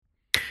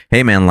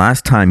Hey man,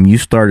 last time you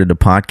started a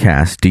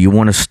podcast, do you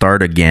want to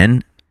start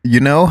again?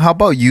 How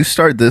about you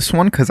start this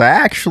one? Because I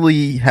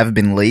actually have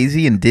been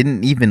lazy and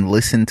didn't even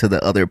listen to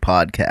the other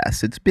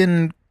podcasts. It's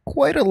been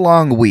quite a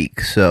long week,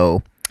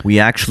 so...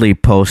 We actually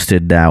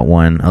posted that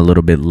one a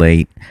little bit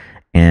late,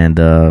 and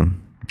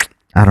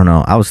I don't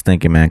know. I was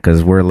thinking, man,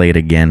 because we're late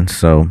again,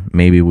 so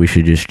maybe we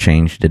should just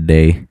change the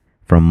day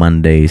from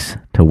Mondays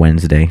to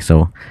Wednesday.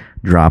 So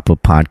drop a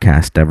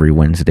podcast every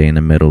Wednesday in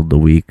the middle of the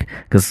week,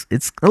 because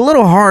it's a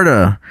little hard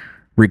to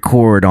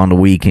record on the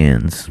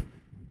weekends.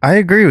 I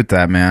agree with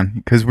that, man,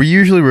 because we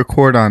usually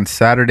record on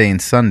Saturday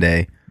and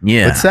Sunday.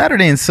 Yeah. But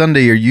Saturday and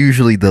Sunday are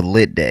usually the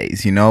lit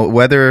days,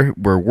 whether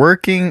we're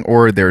working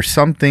or there's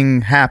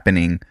something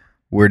happening,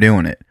 we're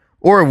doing it.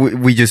 Or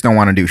we just don't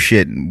want to do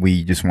shit and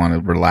we just want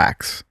to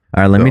relax.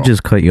 All right, let me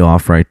just cut you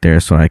off right there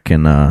so I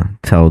can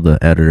tell the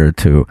editor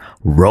to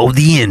roll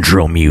the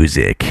intro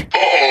music.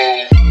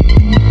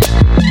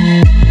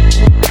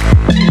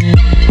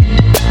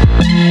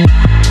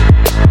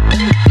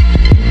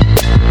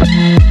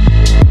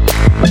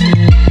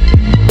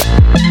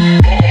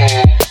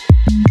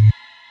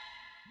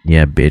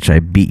 Yeah, bitch, I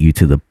beat you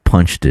to the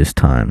punch this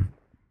time.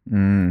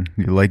 You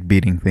like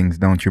beating things,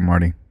 don't you,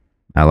 Marty?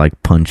 I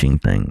like punching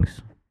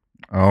things.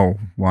 Oh,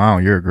 wow,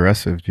 you're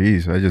aggressive.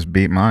 Jeez, I just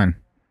beat mine.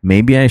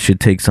 Maybe I should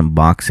take some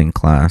boxing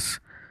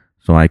class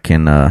so I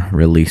can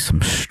release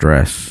some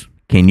stress.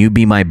 Can you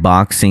be my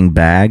boxing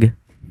bag?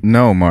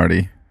 No,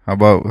 Marty. How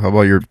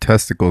about your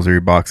testicles or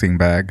your boxing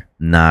bag?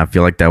 Nah, I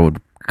feel like that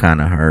would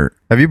kind of hurt.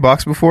 Have you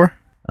boxed before?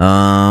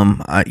 Yeah,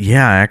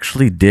 I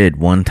actually did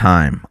one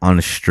time on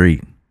the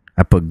street.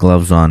 I put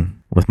gloves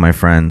on with my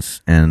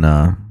friends and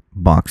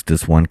boxed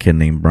this one kid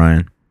named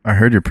Brian. I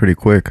heard you're pretty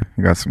quick.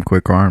 You got some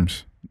quick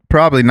arms.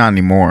 Probably not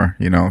anymore,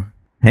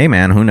 Hey,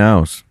 man, who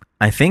knows?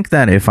 I think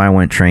that if I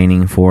went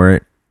training for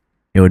it,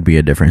 it would be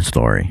a different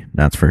story.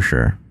 That's for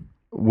sure.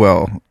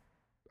 Well,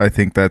 I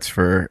think that's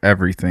for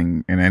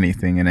everything and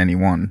anything and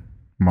anyone,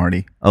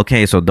 Marty.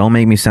 Okay, so don't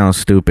make me sound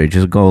stupid.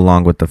 Just go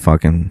along with the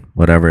fucking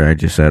whatever I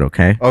just said,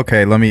 okay?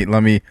 Okay, let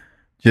me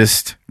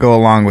just go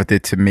along with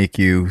it to make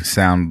you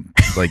sound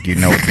like you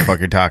know what the fuck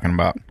you're talking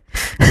about.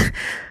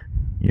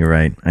 You're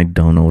right. I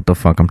don't know what the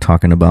fuck I'm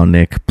talking about,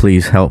 Nick.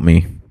 Please help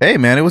me. Hey,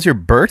 man, it was your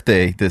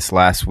birthday this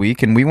last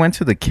week, and we went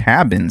to the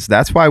cabins.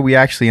 That's why we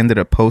actually ended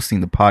up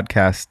posting the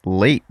podcast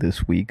late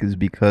this week, is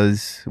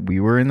because we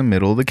were in the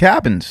middle of the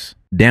cabins.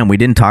 Damn, we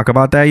didn't talk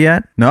about that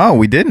yet? No,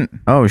 we didn't.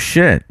 Oh,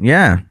 shit.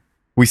 Yeah.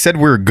 We said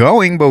we were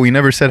going, but we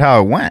never said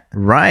how it went.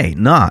 Right.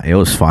 Nah, it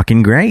was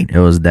fucking great. It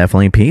was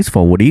definitely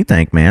peaceful. What do you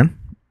think, man?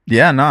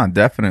 Yeah, nah,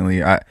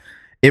 definitely.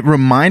 It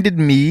reminded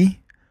me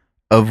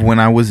of when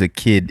I was a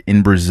kid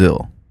in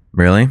Brazil.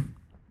 Really?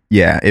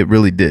 Yeah, it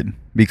really did.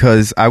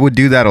 Because I would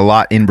do that a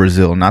lot in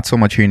Brazil, not so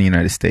much here in the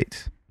United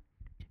States.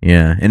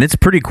 Yeah, and it's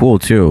pretty cool,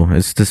 too.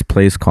 It's this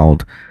place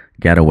called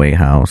Getaway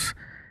House,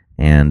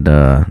 and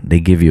they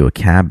give you a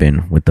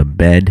cabin with a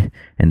bed,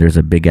 and there's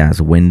a big-ass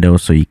window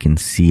so you can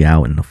see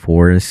out in the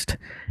forest,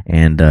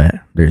 and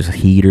there's a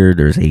heater,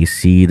 there's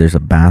AC, there's a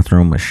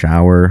bathroom, a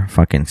shower,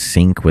 fucking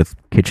sink with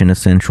kitchen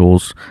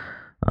essentials,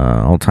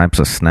 all types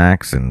of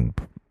snacks, and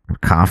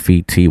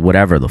coffee, tea,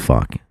 whatever the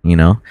fuck,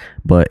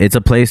 but it's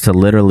a place to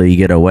literally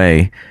get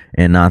away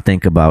and not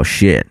think about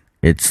shit.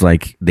 It's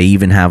like they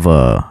even have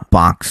a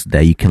box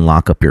that you can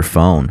lock up your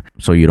phone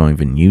so you don't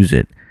even use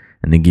it,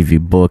 and they give you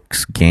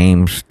books,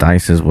 games,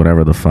 dices,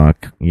 whatever the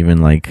fuck,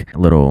 even like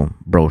little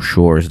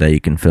brochures that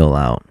you can fill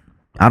out.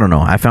 I don't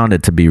know, I found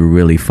it to be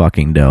really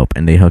fucking dope,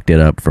 and they hooked it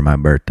up for my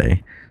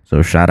birthday,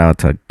 so shout out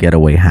to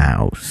Getaway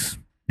House.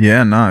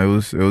 Yeah, no, it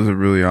was a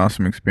really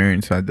awesome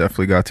experience. I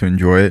definitely got to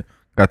enjoy it.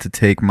 Got to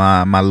take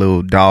my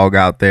little dog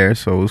out there,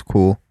 so it was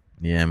cool.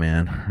 Yeah,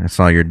 man. I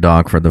saw your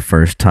dog for the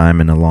first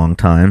time in a long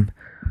time.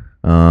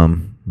 I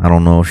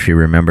don't know if she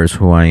remembers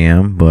who I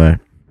am, but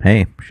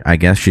hey, I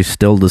guess she's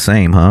still the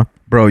same, huh?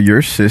 Bro,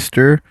 your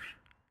sister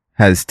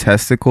has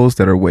testicles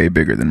that are way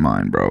bigger than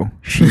mine, bro.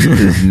 She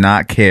does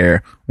not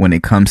care when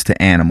it comes to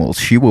animals.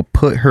 She will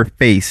put her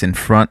face in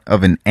front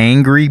of an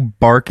angry,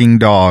 barking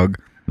dog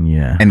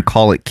and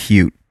call it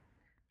cute,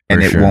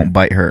 and it won't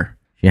bite her.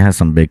 She has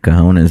some big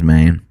cojones,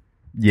 man.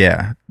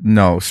 Yeah,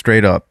 no,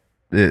 straight up.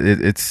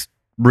 It's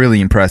really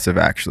impressive,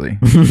 actually.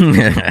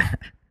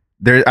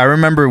 I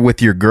remember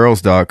with your girl's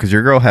dog, because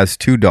your girl has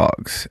two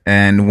dogs,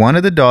 and one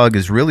of the dog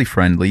is really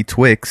friendly,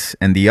 Twix,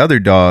 and the other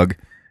dog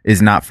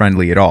is not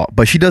friendly at all.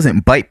 But she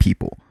doesn't bite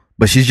people,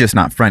 but she's just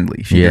not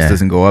friendly. She just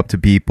doesn't go up to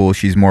people.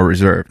 She's more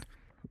reserved.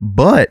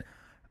 But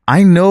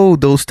I know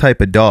those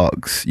type of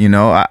dogs.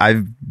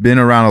 I've been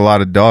around a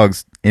lot of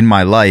dogs in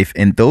my life,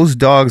 and those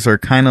dogs are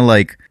kind of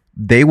like,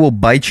 they will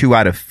bite you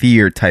out of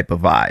fear type of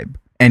vibe.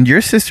 And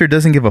your sister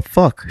doesn't give a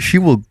fuck. She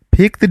will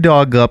pick the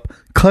dog up,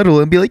 cuddle,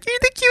 and be like, "You're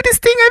the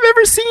cutest thing I've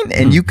ever seen."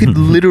 And you could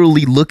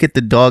literally look at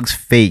the dog's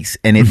face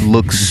and it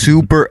looks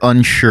super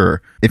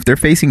unsure. If they're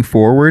facing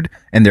forward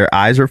and their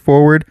eyes are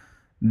forward,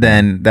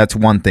 then that's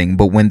one thing.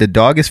 But when the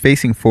dog is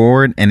facing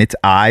forward and its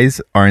eyes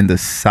are in the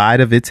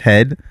side of its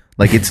head,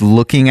 like it's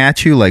looking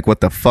at you like,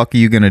 what the fuck are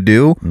you gonna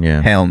do?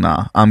 Yeah. Hell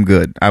nah, I'm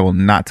good. I will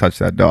not touch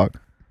that dog.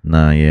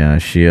 Nah, yeah,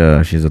 she's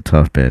a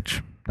tough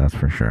bitch. That's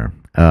for sure.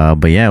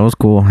 But yeah, it was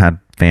cool. Had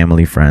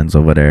family, friends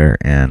over there,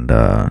 and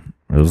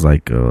it was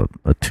like a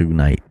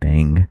 2-night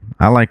thing.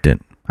 I liked it.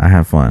 I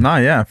have fun. Nah,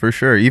 yeah, for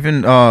sure.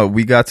 Even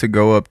we got to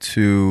go up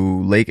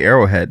to Lake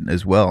Arrowhead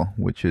as well,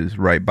 which is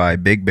right by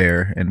Big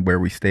Bear and where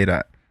we stayed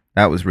at.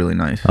 That was really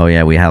nice. Oh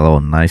yeah, we had a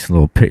nice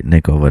little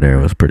picnic over there.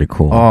 It was pretty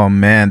cool. Oh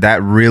man,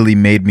 that really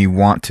made me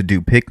want to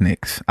do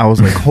picnics. I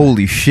was like,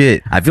 holy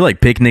shit. I feel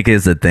like picnic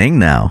is a thing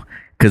now,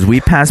 because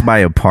we passed by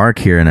a park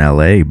here in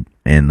LA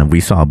and we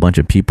saw a bunch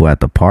of people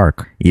at the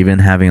park, even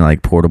having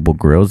like portable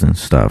grills and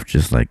stuff,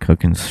 just like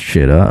cooking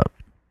shit up.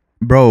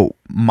 Bro,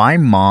 my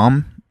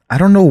mom, I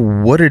don't know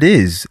what it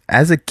is.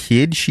 As a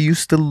kid, she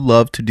used to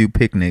love to do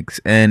picnics,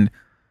 and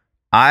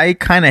I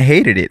kind of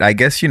hated it. I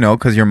guess,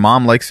 because your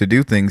mom likes to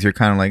do things, you're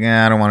kind of like,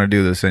 I don't want to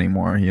do this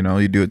anymore.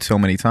 You do it so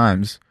many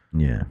times.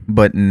 Yeah.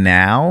 But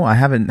now, I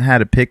haven't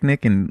had a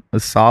picnic in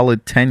a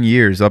solid 10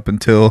 years up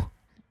until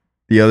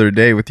the other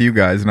day with you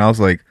guys, and I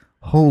was like,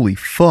 holy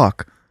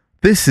fuck,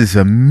 this is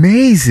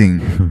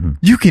amazing.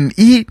 You can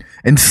eat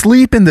and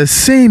sleep in the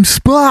same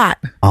spot.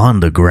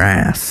 On the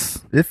grass.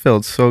 It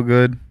felt so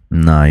good.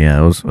 No, yeah,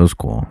 it was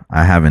cool.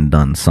 I haven't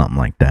done something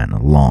like that in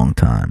a long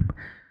time.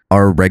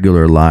 Our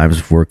regular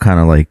lives were kind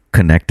of like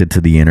connected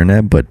to the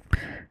internet, but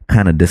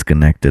kind of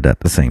disconnected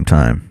at the same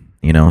time.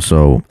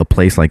 So a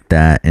place like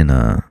that in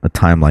a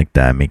time like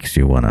that makes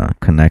you want to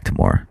connect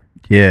more.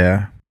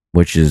 Yeah.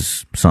 Which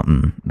is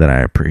something that I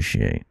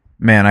appreciate.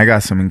 Man, I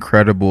got some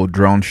incredible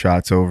drone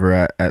shots over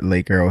at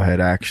Lake Arrowhead,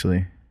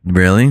 actually.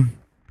 Really?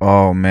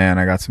 Oh, man,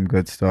 I got some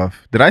good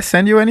stuff. Did I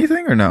send you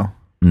anything or no?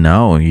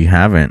 No, you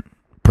haven't.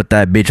 Put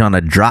that bitch on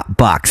a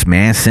Dropbox,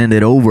 man. Send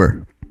it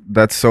over.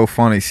 That's so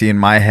funny. See, in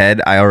my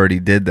head, I already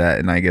did that,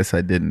 and I guess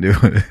I didn't do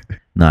it.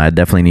 No, I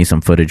definitely need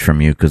some footage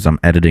from you because I'm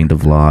editing the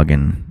vlog,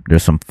 and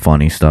there's some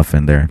funny stuff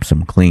in there.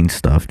 Some clean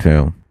stuff,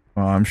 too.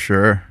 Oh, I'm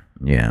sure.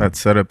 Yeah. That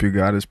setup you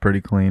got is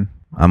pretty clean.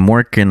 I'm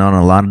working on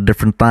a lot of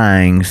different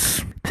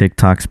things.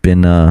 TikTok's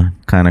been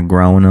kind of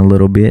growing a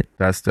little bit.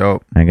 That's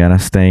dope. I gotta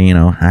stay,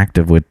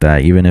 active with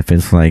that, even if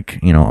it's like,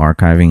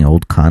 archiving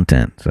old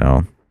content.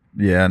 So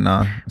yeah,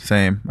 nah,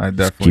 same. I definitely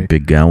just keep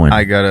it going.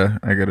 I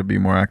gotta be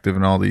more active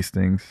in all these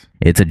things.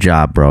 It's a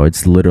job, bro.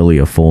 It's literally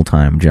a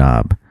full-time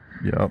job.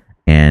 Yep.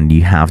 And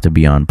you have to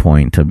be on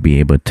point to be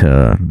able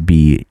to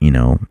be,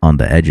 on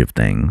the edge of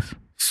things.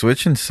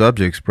 Switching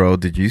subjects, bro.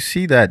 Did you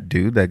see that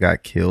dude that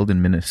got killed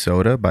in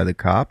Minnesota by the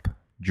cop?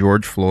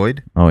 George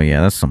Floyd? Oh, yeah,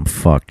 that's some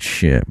fucked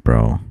shit,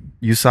 bro.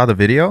 You saw the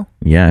video?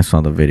 Yeah, I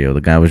saw the video. The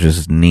guy was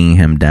just kneeing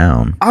him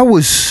down. I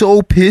was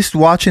so pissed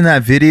watching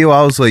that video.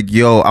 I was like,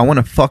 yo, I want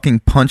to fucking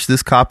punch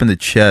this cop in the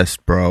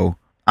chest, bro.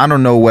 I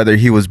don't know whether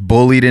he was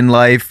bullied in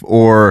life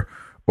or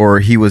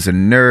he was a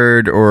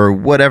nerd or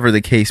whatever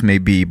the case may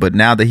be. But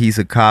now that he's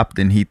a cop,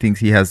 then he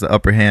thinks he has the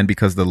upper hand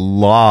because the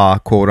law,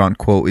 quote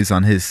unquote, is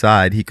on his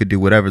side. He could do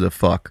whatever the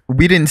fuck.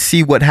 We didn't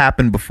see what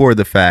happened before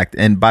the fact.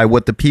 And by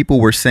what the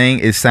people were saying,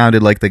 it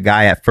sounded like the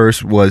guy at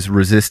first was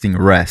resisting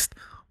arrest.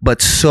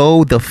 But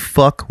so the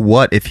fuck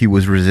what if he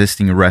was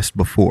resisting arrest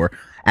before?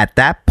 At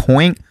that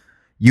point,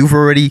 you've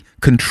already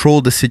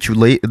controlled the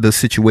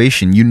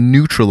situation. You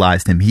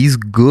neutralized him. He's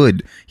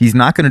good. He's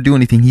not going to do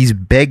anything. He's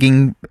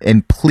begging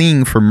and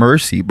pleading for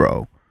mercy,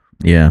 bro.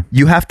 Yeah.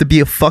 You have to be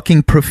a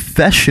fucking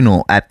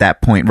professional at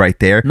that point right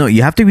there. No,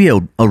 you have to be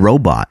a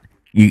robot.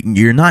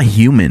 You're not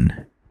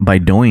human by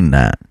doing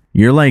that.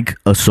 You're like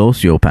a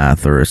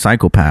sociopath or a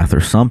psychopath or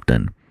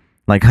something.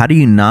 Like, how do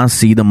you not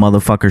see the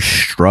motherfucker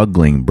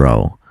struggling,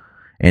 bro?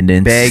 And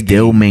then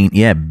begging.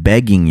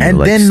 Begging you. And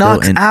like, then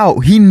knocks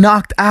out. He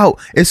knocked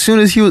out. As soon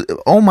as he was,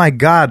 oh my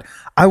God.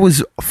 I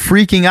was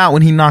freaking out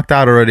when he knocked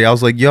out already. I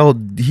was like, yo,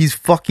 he's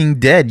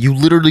fucking dead. You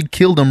literally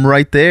killed him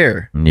right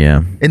there.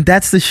 Yeah. And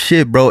that's the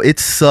shit, bro. It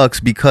sucks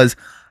because,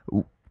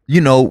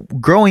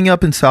 growing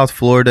up in South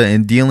Florida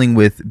and dealing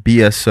with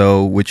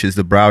BSO, which is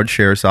the Broward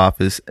Sheriff's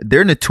Office,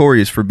 they're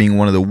notorious for being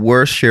one of the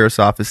worst sheriff's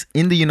office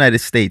in the United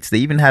States. They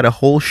even had a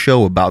whole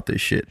show about this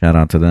shit. Shout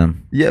out to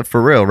them. Yeah,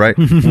 for real, right?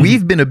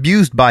 We've been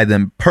abused by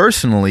them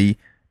personally,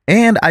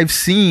 and I've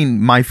seen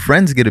my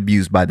friends get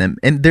abused by them.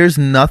 And there's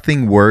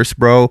nothing worse,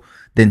 bro,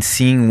 than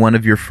seeing one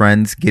of your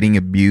friends getting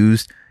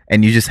abused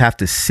and you just have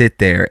to sit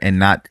there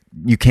and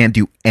you can't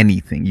do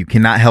anything. You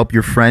cannot help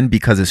your friend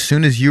because as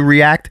soon as you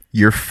react,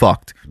 you're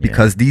fucked. Yeah.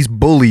 Because these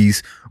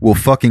bullies will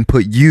fucking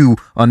put you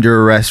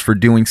under arrest for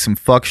doing some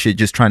fuck shit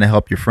just trying to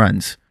help your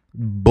friends.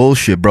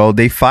 Bullshit, bro.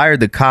 They fired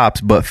the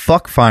cops, but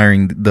fuck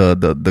firing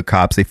the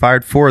cops. They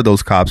fired 4 of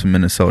those cops in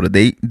Minnesota.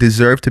 They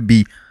deserve to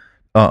be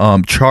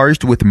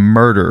charged with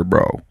murder,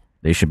 bro.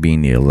 They should be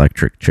in the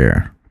electric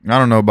chair. I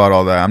don't know about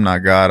all that. I'm not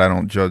God. I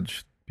don't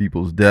judge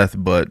people's death,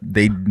 but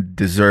they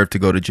deserve to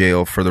go to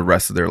jail for the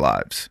rest of their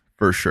lives,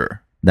 for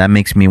sure. That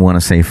makes me want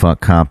to say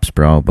fuck cops,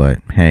 bro, but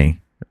hey,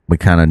 we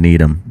kind of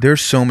need them.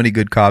 There's so many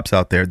good cops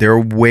out there. There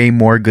are way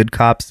more good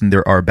cops than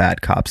there are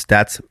bad cops.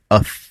 That's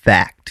a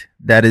fact.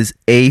 That is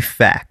a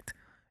fact.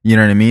 You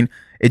know what I mean?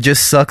 It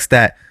just sucks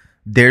that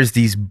there's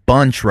these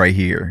bunch right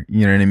here.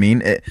 You know what I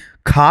mean?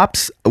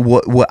 Cops,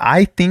 what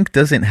I think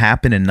doesn't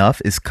happen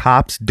enough is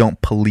cops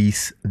don't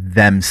police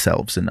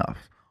themselves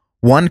enough.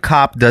 One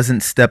cop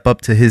doesn't step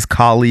up to his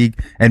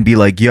colleague and be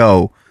like,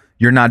 yo,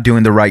 you're not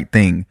doing the right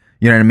thing.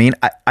 You know what I mean?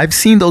 I've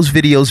seen those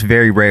videos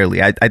very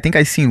rarely. I think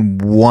I seen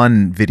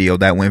one video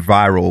that went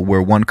viral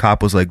where one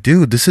cop was like,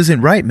 dude, this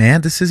isn't right,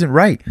 man. This isn't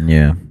right.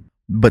 Yeah.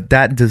 But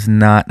that does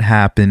not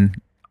happen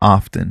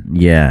often.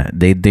 Yeah.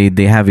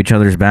 They have each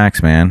other's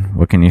backs, man.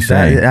 What can you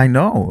say? I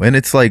know. And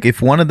it's like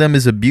if one of them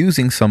is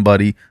abusing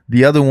somebody,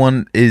 the other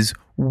one is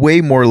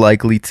way more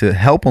likely to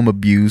help them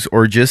abuse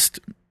or just,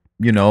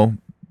 you know,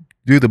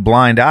 do the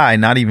blind eye,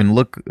 not even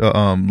look at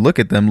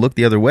them, look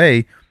the other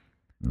way.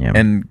 Yeah.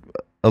 And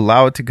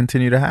allow it to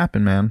continue to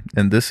happen, man.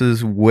 And this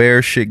is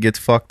where shit gets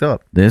fucked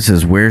up. This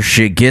is where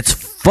shit gets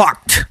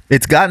fucked.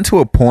 It's gotten to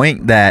a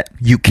point that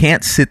you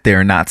can't sit there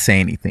and not say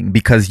anything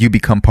because you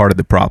become part of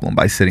the problem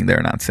by sitting there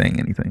and not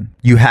saying anything.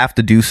 You have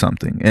to do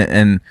something.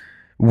 And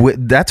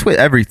that's with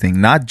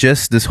everything, not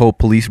just this whole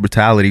police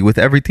brutality. With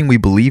everything we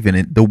believe in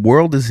it, the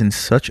world is in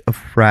such a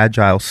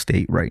fragile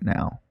state right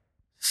now.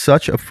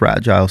 Such a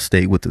fragile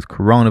state with this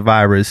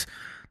coronavirus.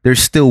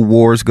 There's still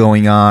wars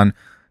going on.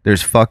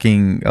 There's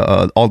fucking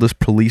all this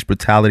police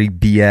brutality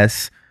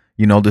BS.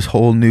 You know, this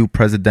whole new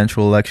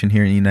presidential election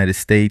here in the United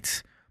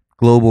States.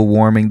 Global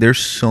warming. There's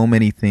so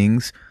many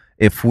things.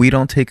 If we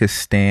don't take a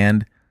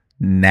stand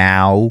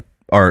now,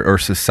 our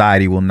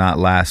society will not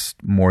last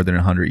more than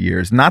 100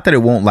 years. Not that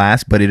it won't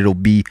last, but it'll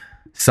be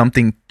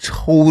something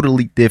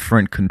totally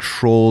different,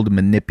 controlled,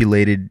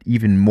 manipulated,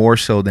 even more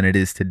so than it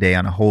is today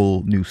on a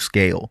whole new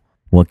scale.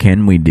 What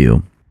can we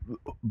do?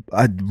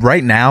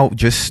 Right now,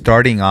 just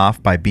starting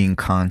off by being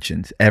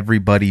conscious,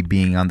 everybody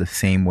being on the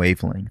same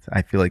wavelength.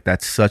 I feel like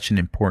that's such an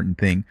important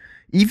thing.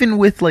 Even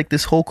with like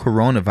this whole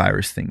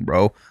coronavirus thing,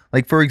 bro.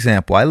 Like, for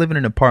example, I live in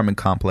an apartment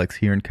complex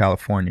here in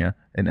California,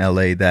 in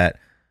LA, that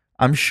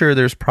I'm sure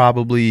there's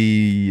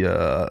probably,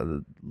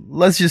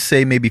 let's just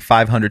say maybe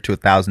 500 to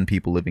 1,000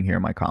 people living here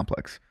in my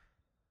complex.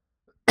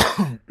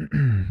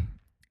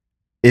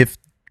 If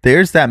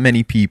there's that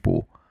many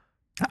people,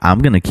 I'm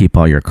going to keep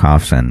all your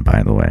coughs in,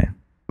 by the way.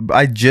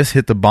 I just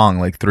hit the bong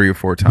like 3 or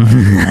 4 times.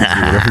 Do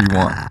whatever you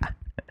want.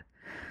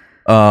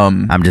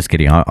 I'm just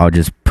kidding. I'll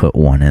just put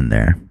one in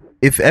there.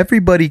 If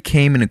everybody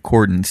came in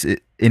accordance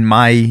in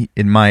my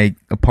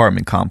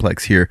apartment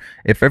complex here,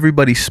 if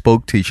everybody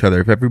spoke to each other,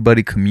 if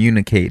everybody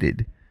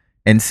communicated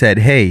and said,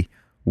 hey,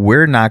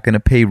 we're not going to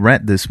pay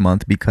rent this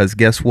month because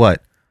guess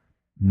what?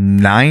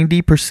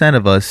 90%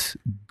 of us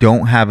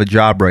don't have a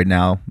job right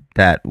now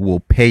that will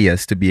pay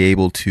us to be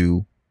able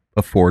to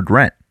afford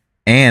rent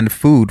and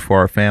food for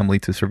our family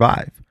to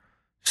survive.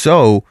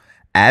 So,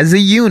 as a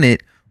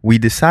unit, we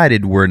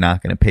decided we're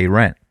not going to pay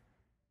rent.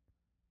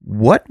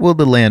 What will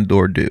the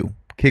landlord do?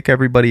 Kick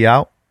everybody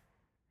out?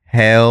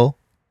 Hell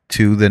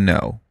to the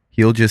no.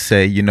 He'll just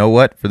say, you know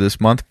what? For this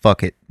month,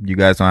 fuck it. You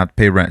guys don't have to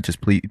pay rent. Just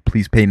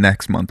please pay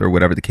next month or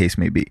whatever the case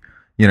may be.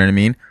 You know what I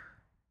mean?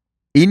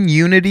 In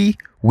unity,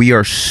 we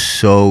are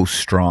so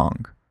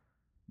strong.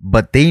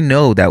 But they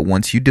know that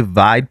once you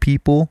divide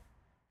people,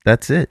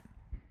 that's it.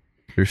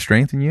 There's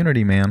strength in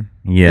unity, man.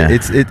 Yeah.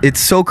 It's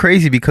so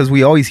crazy because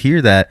we always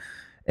hear that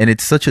and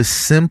it's such a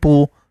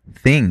simple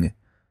thing,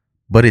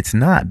 but it's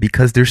not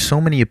because there's so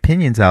many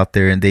opinions out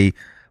there and they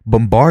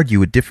bombard you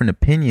with different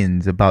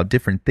opinions about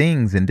different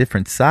things and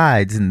different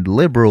sides and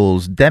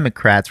liberals,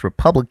 Democrats,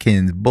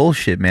 Republicans,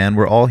 bullshit, man.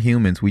 We're all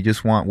humans. We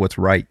just want what's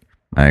right.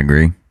 I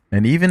agree.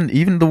 And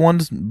even the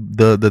ones,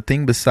 the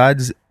thing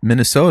besides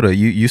Minnesota,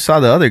 you saw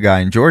the other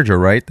guy in Georgia,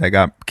 right? That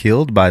got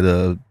killed by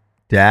the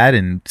dad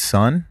and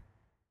son.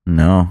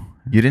 No.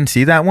 You didn't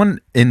see that one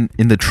in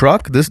the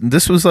truck?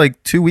 This was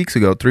like 3 weeks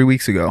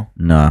ago.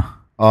 No.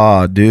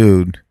 Oh,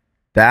 dude.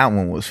 That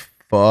one was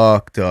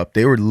fucked up.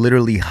 They were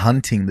literally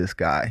hunting this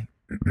guy.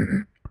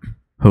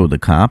 Who, the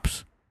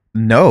cops?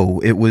 No,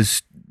 it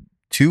was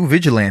 2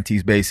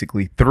 vigilantes,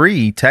 basically.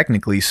 3,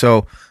 technically.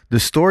 So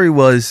the story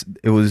was,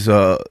 it was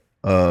a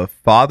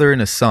father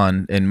and a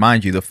son. And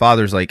mind you, the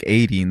father's like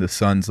 80 and the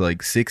son's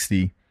like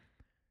 60.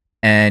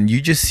 And you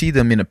just see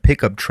them in a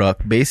pickup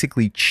truck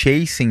basically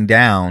chasing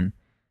down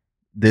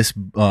this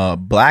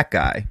black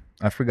guy.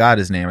 I forgot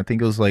his name. I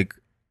think it was like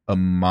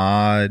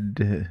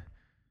Ahmad.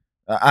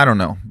 I don't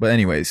know. But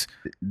anyways,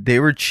 they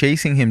were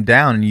chasing him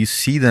down and you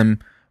see them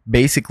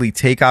basically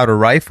take out a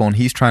rifle and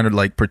he's trying to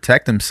like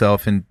protect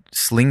himself and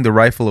sling the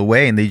rifle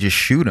away and they just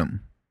shoot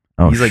him.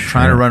 Oh, he's like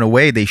trying to run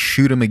away. They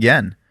shoot him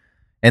again.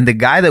 And the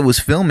guy that was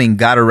filming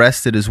got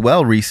arrested as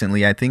well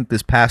recently, I think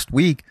this past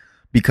week,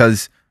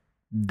 because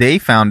they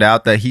found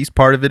out that he's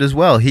part of it as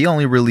well. He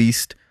only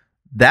released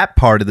that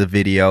part of the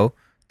video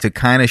to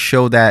kind of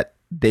show that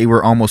they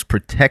were almost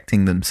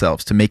protecting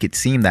themselves to make it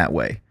seem that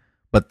way.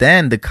 But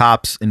then the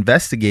cops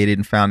investigated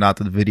and found out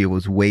that the video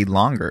was way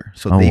longer.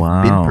 So they've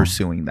been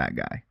pursuing that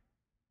guy.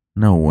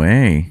 No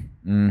way.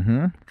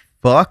 Mm-hmm.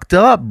 Fucked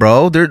up,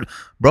 bro.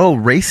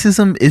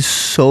 Racism is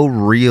so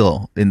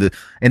real and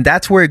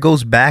that's where it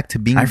goes back to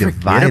being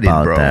divided,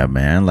 about bro. That,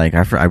 man. Like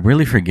I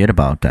really forget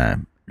about that.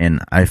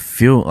 And I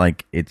feel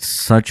like it's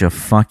such a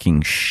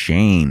fucking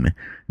shame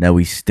that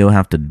we still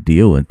have to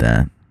deal with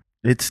that.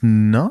 It's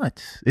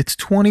nuts. It's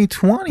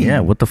 2020.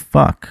 Yeah, what the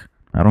fuck?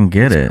 I don't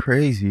get it.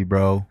 Crazy,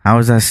 bro. How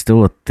is that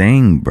still a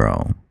thing,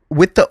 bro?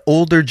 With the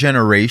older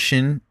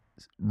generation,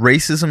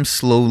 racism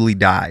slowly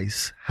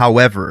dies.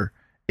 However,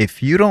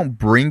 if you don't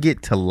bring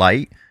it to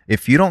light,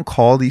 if you don't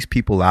call these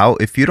people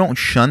out, if you don't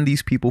shun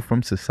these people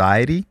from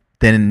society,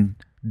 then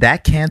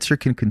that cancer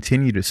can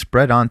continue to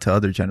spread on to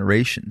other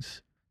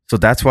generations. So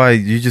that's why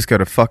you just got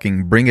to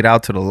fucking bring it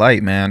out to the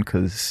light, man,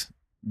 because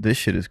this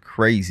shit is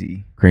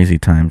crazy. Crazy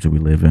times that we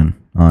live in,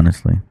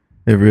 honestly.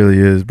 It really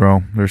is,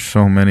 bro. There's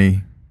so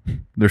many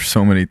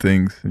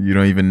things. You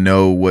don't even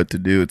know what to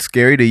do. It's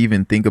scary to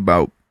even think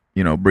about,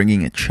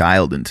 bringing a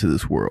child into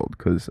this world,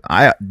 because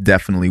I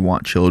definitely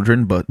want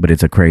children, but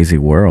it's a crazy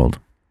world.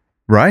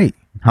 Right.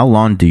 How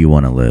long do you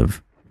want to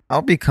live?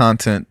 I'll be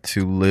content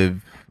to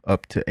live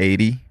up to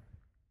 80,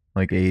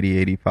 like 80,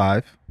 85.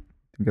 I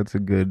think that's a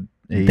good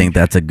age. You think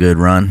that's a good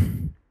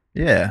run?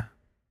 Yeah.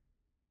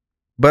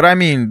 But I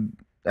mean,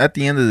 at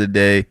the end of the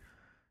day,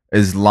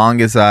 as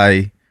long as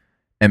I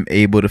am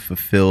able to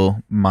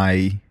fulfill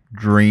my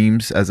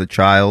dreams as a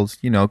child,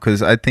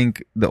 because I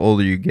think the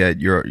older you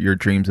get, your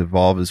dreams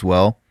evolve as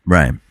well.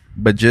 Right.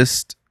 But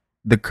just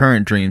the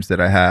current dreams that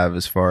I have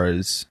as far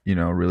as,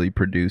 really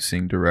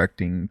producing,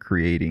 directing,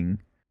 creating.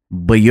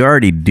 But you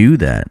already do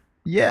that.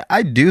 Yeah,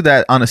 I do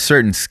that on a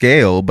certain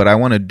scale, but I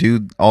want to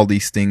do all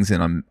these things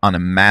on a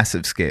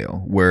massive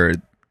scale where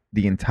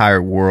the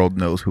entire world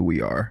knows who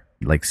we are.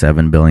 Like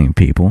 7 billion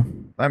people?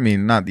 I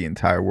mean, not the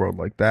entire world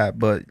like that,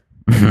 but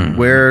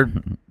where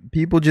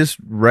people just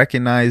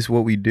recognize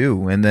what we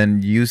do and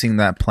then using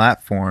that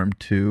platform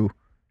to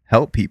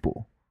help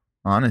people,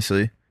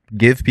 honestly.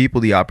 Give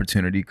people the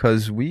opportunity,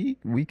 because we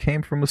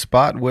came from a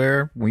spot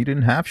where we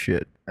didn't have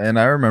shit. And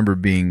I remember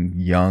being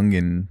young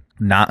and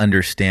not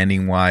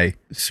understanding why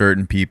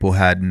certain people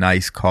had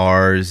nice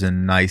cars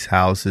and nice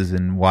houses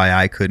and why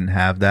I couldn't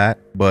have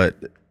that. But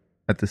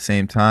at the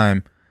same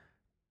time,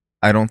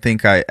 I don't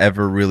think I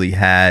ever really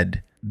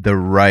had the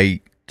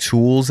right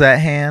tools at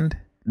hand.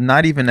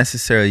 Not even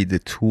necessarily the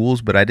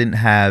tools, but I didn't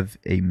have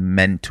a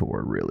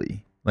mentor,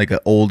 really. Like an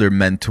older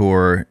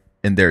mentor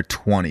in their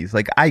 20s.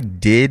 Like I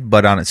did,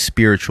 but on a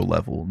spiritual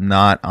level,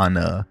 not on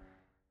a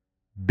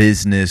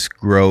business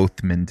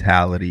growth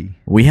mentality.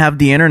 We have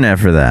the internet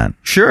for that.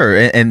 Sure,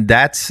 and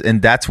that's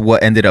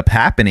what ended up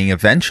happening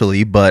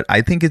eventually, but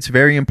I think it's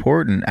very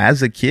important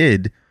as a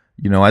kid,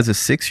 as a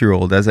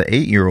 6-year-old, as an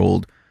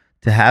 8-year-old,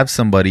 to have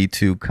somebody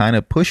to kind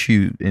of push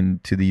you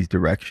into these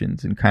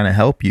directions and kind of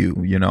help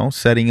you,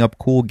 setting up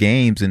cool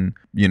games and,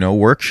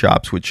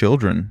 workshops with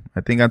children.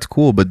 I think that's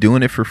cool, but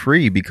doing it for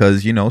free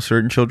because,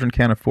 certain children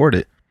can't afford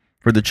it.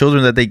 For the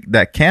children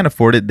that can't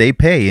afford it, they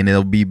pay, and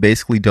it'll be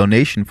basically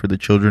donation for the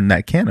children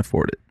that can't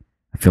afford it.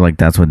 I feel like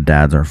that's what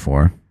dads are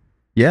for.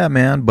 Yeah,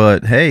 man,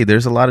 but hey,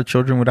 there's a lot of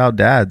children without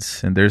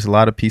dads, and there's a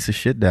lot of piece of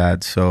shit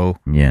dads, so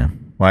yeah,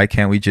 why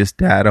can't we just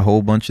dad a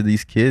whole bunch of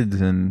these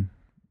kids and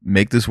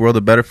make this world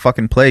a better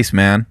fucking place,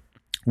 man?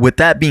 With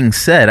that being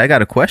said, I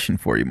got a question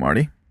for you,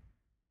 Marty.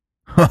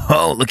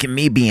 Oh, look at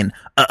me being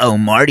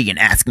Marty and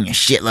asking a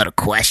shitload of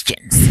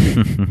questions.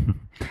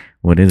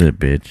 What is it,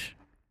 bitch?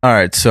 All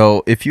right,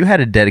 so if you had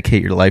to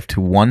dedicate your life to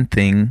one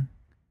thing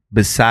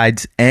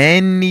besides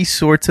any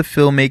sorts of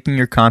filmmaking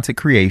or content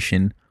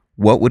creation,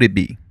 what would it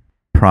be?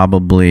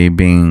 Probably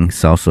being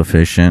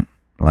self-sufficient,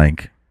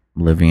 like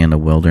living in the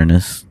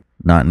wilderness,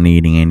 not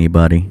needing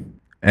anybody.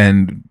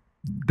 And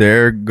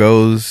there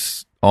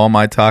goes all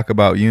my talk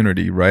about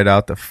unity right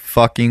out the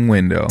fucking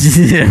window.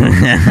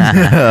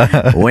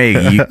 Wait,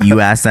 you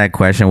asked that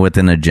question with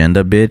an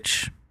agenda,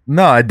 bitch?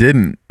 No, I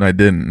didn't,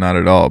 not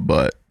at all,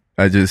 but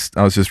I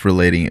was just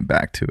relating it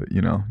back to it,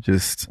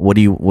 just what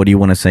do you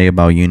want to say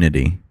about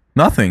unity?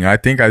 Nothing. I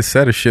think I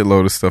said a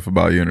shitload of stuff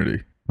about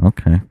unity.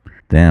 Okay.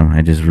 Damn,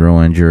 I just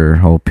ruined your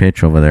whole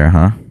pitch over there,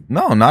 huh?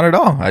 No, not at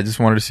all. I just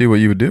wanted to see what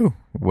you would do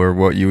or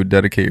what you would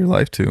dedicate your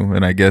life to.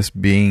 And I guess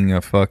being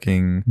a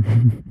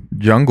fucking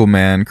jungle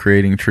man,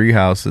 creating tree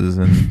houses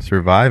and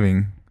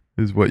surviving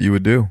is what you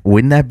would do.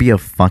 Wouldn't that be a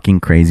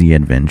fucking crazy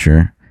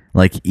adventure?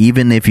 Like,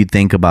 even if you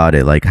think about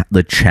it, like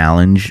the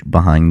challenge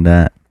behind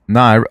that.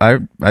 No,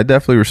 I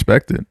definitely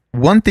respect it.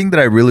 One thing that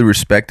I really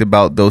respect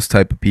about those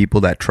type of people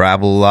that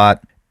travel a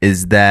lot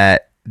is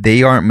that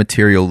they aren't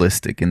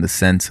materialistic in the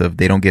sense of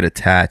they don't get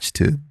attached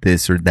to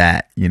this or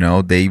that.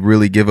 They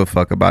really give a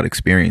fuck about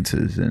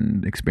experiences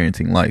and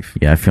experiencing life.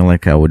 Yeah, I feel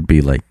like I would be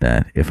like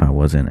that if I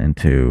wasn't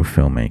into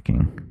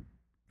filmmaking,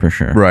 for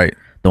sure. Right.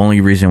 The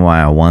only reason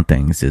why I want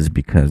things is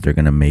because they're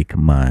going to make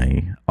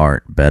my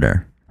art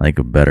better. Like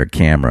a better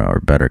camera or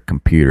better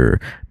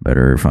computer,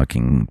 better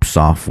fucking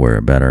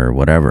software, better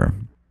whatever.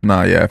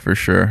 No, yeah, for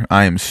sure.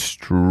 I am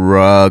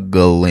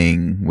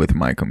struggling with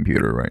my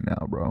computer right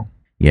now, bro.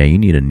 Yeah, you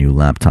need a new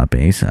laptop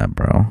ASAP,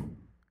 bro.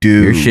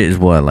 Dude. Your shit is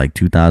what, like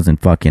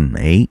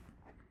 2008?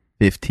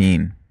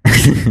 15.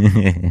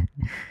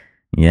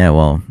 Yeah,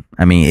 well,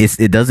 I mean,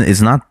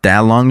 it's not that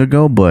long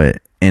ago,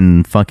 but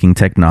in fucking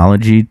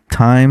technology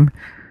time,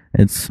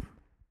 it's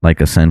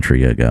like a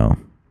century ago.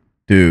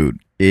 Dude,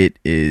 it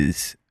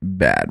is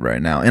bad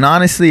right now. And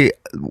honestly,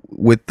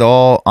 with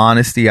all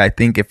honesty, I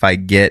think if I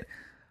get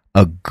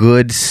a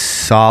good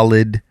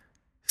solid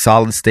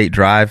state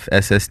drive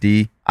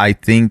SSD, I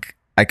think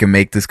I can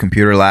make this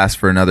computer last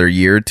for another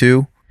year or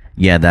two.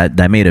 Yeah,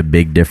 that made a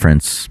big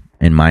difference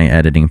in my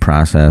editing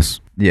process.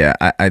 Yeah,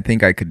 I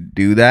think I could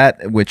do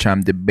that, which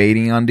I'm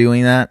debating on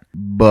doing that.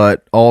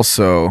 But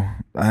also,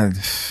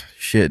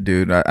 shit,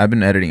 dude, I've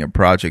been editing a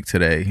project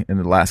today in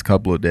the last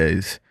couple of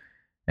days,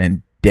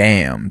 and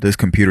damn, this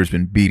computer's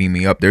been beating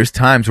me up. There's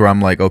times where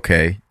I'm like,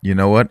 okay, you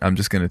know what? I'm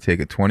just going to take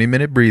a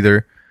 20-minute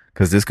breather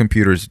because this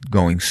computer's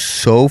going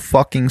so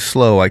fucking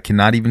slow. I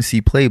cannot even see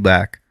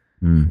playback.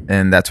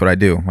 And that's what I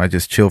do. I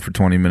just chill for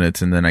 20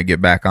 minutes and then I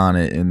get back on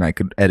it and I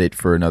could edit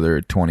for another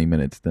 20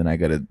 minutes. Then I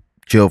got to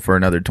chill for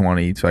another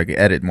 20 so I can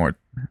edit more.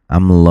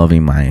 I'm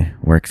loving my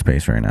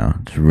workspace right now.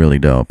 It's really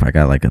dope. I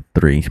got like a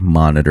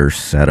 3-monitor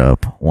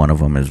setup. One of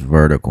them is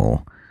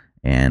vertical,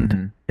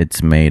 and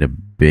it's made a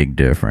big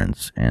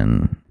difference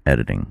in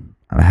editing.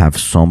 I have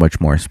so much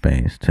more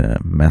space to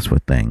mess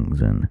with things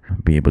and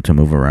be able to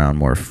move around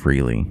more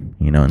freely,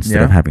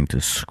 instead of having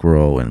to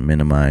scroll and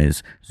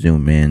minimize,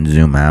 zoom in,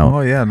 zoom out.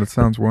 Oh, yeah, that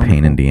sounds wonderful.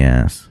 Pain in the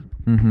ass.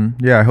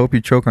 Yeah, I hope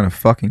you choke on a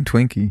fucking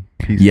Twinkie.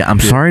 Yeah, I'm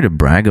sorry to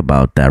brag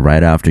about that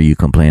right after you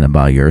complain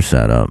about your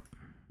setup.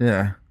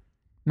 Yeah.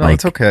 No,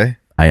 it's okay.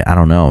 I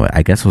don't know.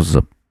 I guess it was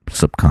a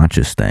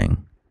subconscious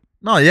thing.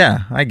 No,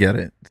 yeah, I get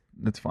it.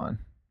 It's fine.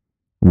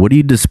 What do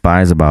you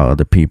despise about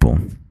other people?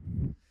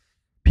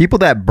 People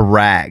that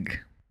brag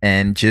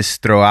and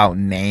just throw out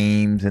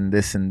names and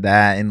this and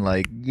that and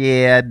like,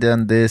 yeah, I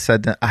done this,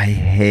 I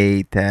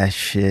hate that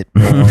shit,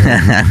 bro.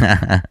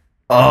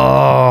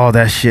 Oh,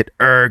 that shit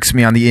irks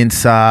me on the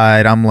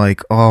inside. I'm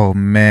like, oh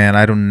man,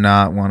 I do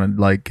not want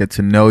to like get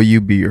to know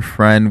you, be your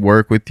friend,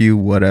 work with you,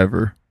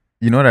 whatever.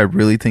 You know what I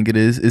really think it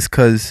is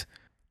because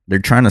they're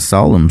trying to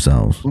sell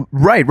themselves.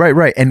 Right.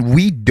 And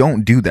we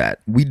don't do that.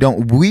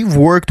 We've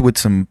worked with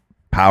some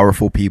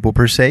powerful people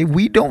per se.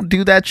 We don't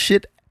do that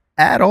shit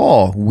at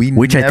all.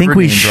 Which I think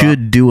we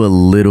should do a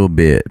little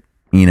bit,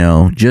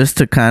 just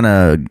to kind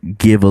of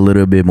give a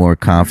little bit more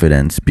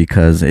confidence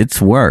because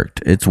it's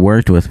worked. It's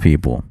worked with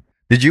people.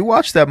 Did you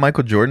watch that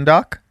Michael Jordan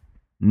doc?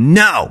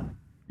 No.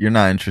 You're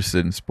not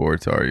interested in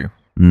sports, are you?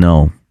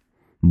 No.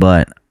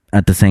 But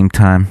at the same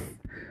time,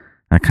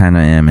 I kind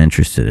of am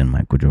interested in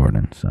Michael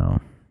Jordan, so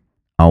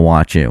I'll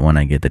watch it when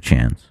I get the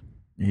chance.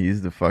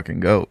 He's the fucking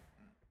GOAT.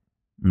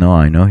 No,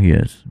 I know he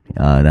is.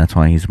 That's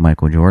why he's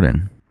Michael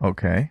Jordan.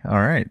 Okay.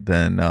 All right.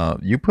 Then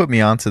you put me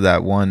onto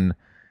that one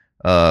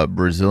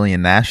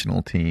Brazilian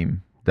national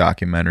team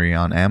documentary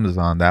on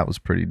Amazon. That was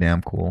pretty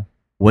damn cool.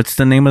 What's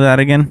the name of that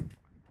again?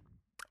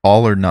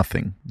 All or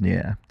Nothing.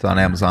 Yeah. It's on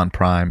Amazon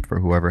Prime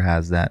for whoever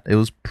has that. It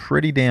was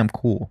pretty damn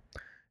cool.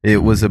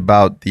 It was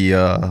about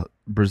the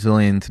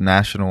Brazilian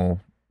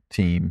national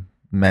team,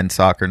 men's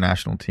soccer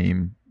national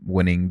team,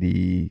 winning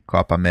the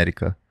Copa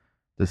America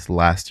this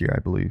last year,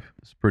 I believe.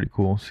 It's pretty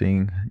cool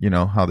seeing,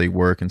 how they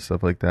work and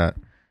stuff like that.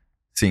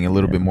 Seeing a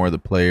little bit more of the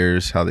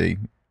players, how they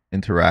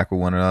interact with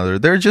one another.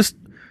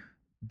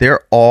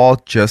 They're all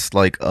just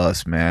like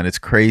us, man. It's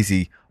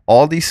crazy.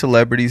 All these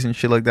celebrities and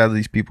shit like that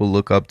these people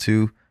look up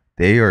to,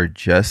 they are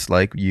just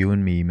like you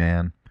and me,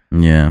 man.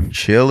 Yeah.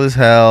 Chill as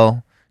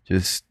hell,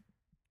 just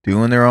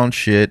doing their own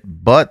shit,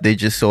 but they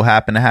just so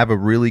happen to have a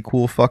really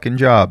cool fucking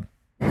job.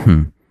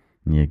 Yeah,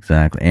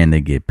 exactly. And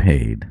they get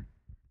paid.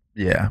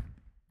 Yeah,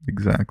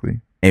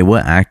 exactly. Hey,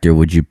 what actor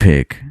would you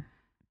pick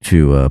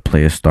to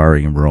play a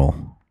starring role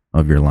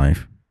of your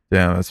life?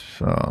 Damn, that's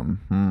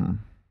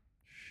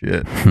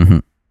shit.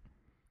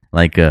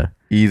 Like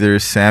either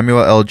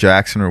Samuel L.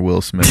 Jackson or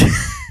Will Smith.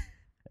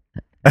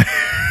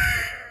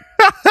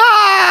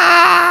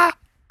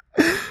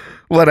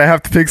 What, I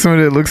have to pick someone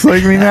that looks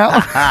like me now?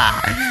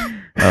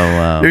 Oh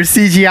wow. They're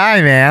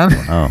CGI, man.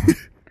 Oh.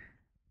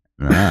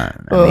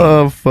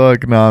 Oh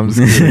fuck, no, I'm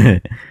just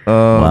kidding.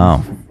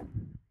 Wow.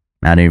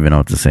 I don't even know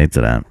what to say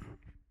to that.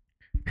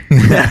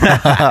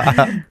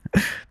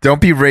 Don't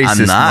be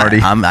racist, Marty.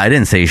 I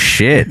didn't say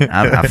shit.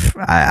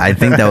 I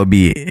think that would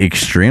be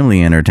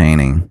extremely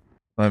entertaining.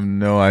 I have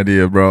no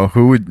idea, bro.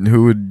 Who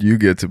would you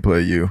get to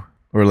play you?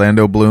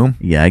 Orlando Bloom?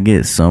 Yeah, I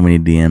get so many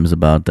DMs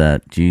about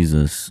that.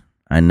 Jesus,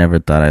 I never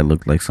thought I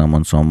looked like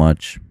someone so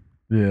much.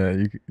 Yeah,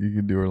 you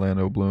could do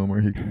Orlando Bloom,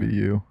 or he could be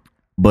you.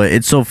 But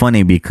it's so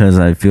funny because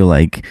I feel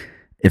like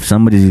if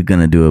somebody's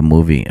gonna do a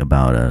movie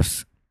about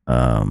us,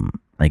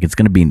 like it's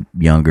gonna be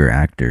younger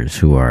actors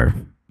who are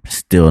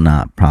still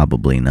not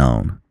probably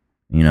known,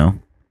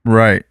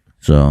 Right.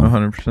 So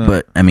 100%.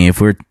 But I mean, if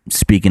we're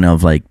speaking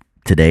of like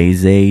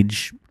today's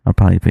age, I'll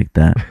probably pick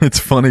that. It's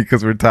funny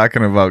because we're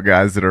talking about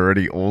guys that are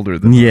already older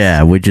than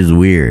us. Which is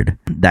weird.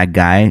 That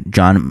guy,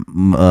 John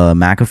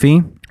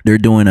McAfee, they're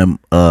doing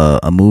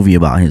a movie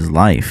about his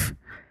life,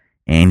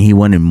 and he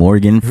wanted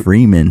Morgan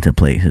Freeman to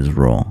play his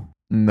role.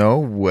 No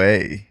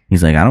way.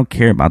 He's like, I don't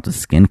care about the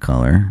skin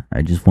color.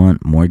 I just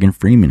want Morgan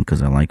Freeman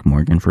because I like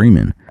Morgan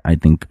Freeman. I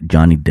think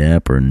Johnny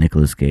Depp or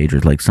Nicolas Cage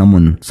or like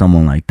someone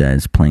like that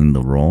is playing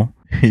the role.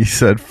 He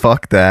said,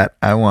 "Fuck that.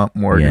 I want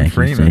Morgan He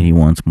Freeman. said he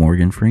wants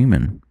Morgan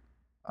Freeman.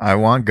 I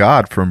want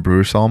God from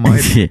Bruce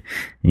Almighty."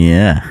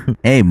 Yeah.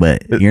 Hey,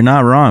 but you're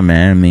not wrong,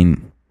 man. I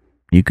mean,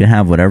 you can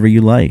have whatever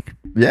you like.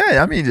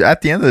 Yeah, I mean,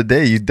 at the end of the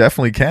day, you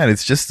definitely can.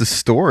 It's just a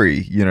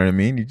story. You know what I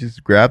mean? You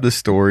just grab the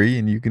story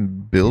and you can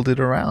build it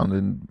around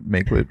and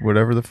make it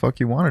whatever the fuck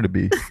you want it to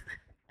be.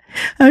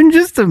 I'm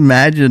just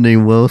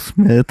imagining Will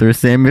Smith or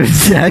Samuel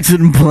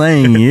Jackson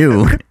playing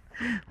you.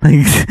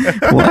 Like,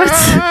 what?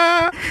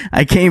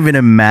 I can't even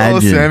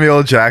imagine. Oh,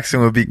 Samuel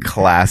Jackson would be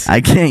classic.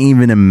 I can't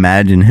even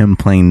imagine him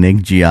playing Nick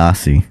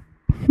Giassi.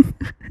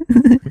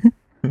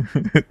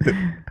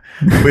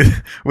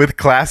 with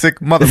classic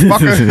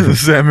motherfucker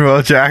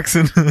Samuel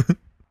Jackson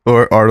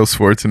or Arnold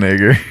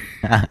Schwarzenegger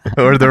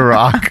or The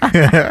Rock.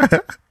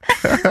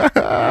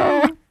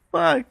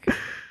 Fuck.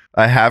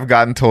 I have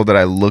gotten told that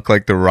I look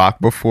like The Rock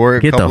before.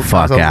 Get the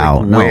fuck times.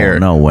 out. Like, where?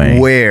 No way.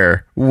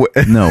 Where?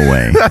 No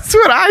way. That's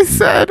what I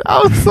said. I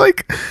was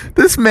like,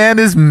 this man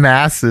is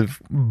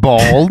massive.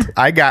 Bald.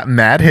 I got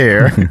mad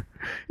hair.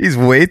 He's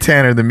way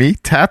tanner than me.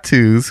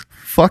 Tattoos.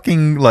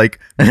 Fucking like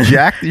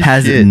jacked as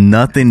Has shit.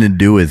 nothing to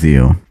do with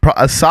you.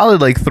 A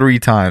solid like 3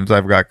 times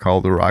I've got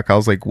called The Rock. I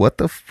was like, what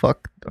the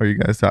fuck are you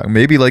guys talking?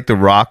 Maybe like The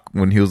Rock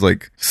when he was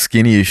like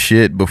skinny as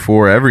shit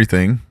before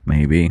everything,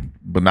 Maybe.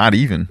 but not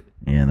even.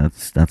 Yeah,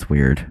 that's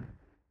weird.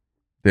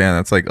 Damn,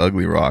 that's like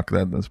ugly Rock.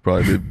 That's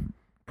probably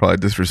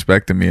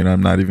disrespecting me, and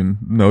I'm not even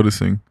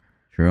noticing.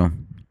 True.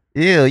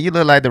 Ew, you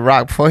look like The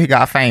Rock before he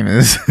got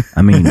famous.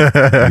 I mean, you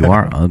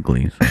are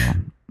ugly, so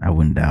I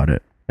wouldn't doubt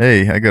it.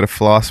 Hey, I gotta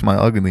floss my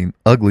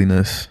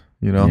ugliness.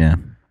 You know, Yeah.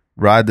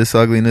 ride this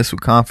ugliness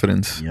with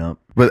confidence. Yep.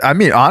 But I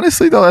mean,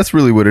 honestly though, that's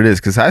really what it is.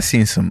 Because I've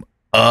seen some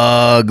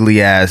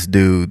ugly ass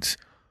dudes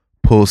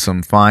pull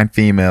some fine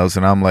females,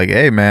 and I'm like,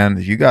 hey man,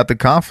 if you got the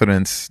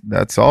confidence,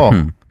 that's all.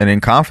 And in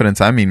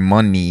confidence, I mean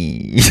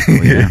money.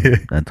 Well, yeah,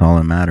 that's all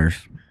that matters,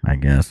 I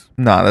guess.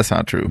 Nah, that's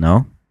not true.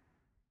 No?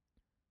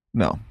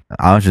 No.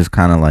 I was just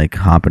kind of like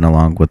hopping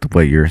along with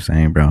what you were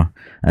saying, bro.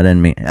 I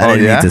didn't mean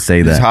to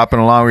say Just that. hopping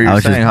along what I you're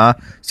was saying, huh?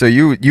 So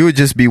you would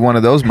just be one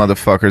of those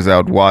motherfuckers that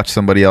would watch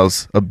somebody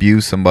else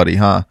abuse somebody,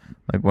 huh?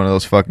 Like one of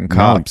those fucking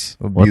cops.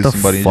 What abuse the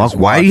somebody and fuck? just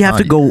Why do watch, you have huh?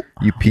 to go?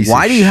 You piece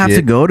Why of do you have to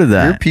shit. go to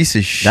that? You're a piece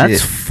of shit.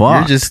 That's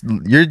fucked.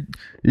 You're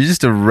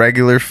just a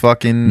regular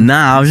fucking.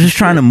 Nah, I was just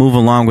trying to move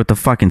along with the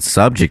fucking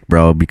subject,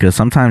 bro, because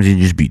sometimes you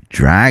just be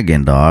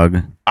dragging,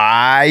 dog.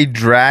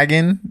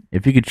 Dragon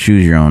If you could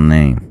choose your own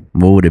name,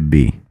 what would it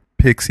be?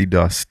 pixie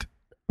dust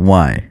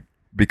Why?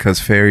 because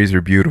fairies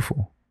are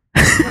beautiful.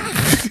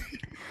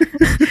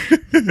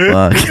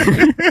 Fuck.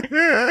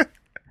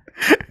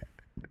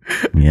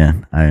 Yeah,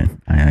 I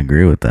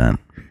agree with that.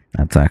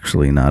 That's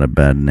actually not a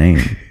bad name.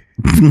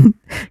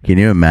 Can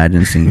you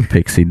imagine seeing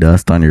pixie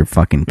dust on your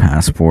fucking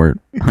passport,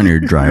 on your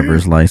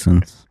driver's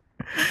license?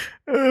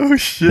 Oh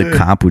shit! The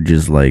cop would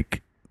just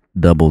like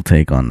double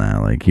take on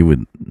that. Like he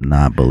would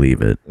not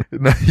believe it.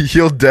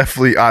 He'll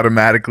definitely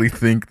automatically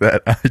think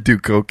that I do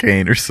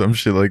cocaine or some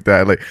shit like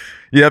that. Like,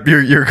 yep,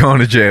 you're going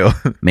to jail.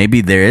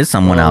 Maybe there is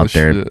someone Oh, out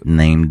there shit.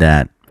 named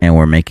that, and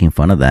we're making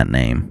fun of that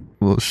name.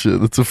 Well, shit,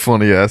 that's a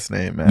funny ass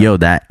name, man. Yo,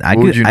 that I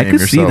What would could you I name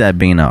could see yourself? that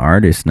being an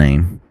artist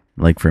name,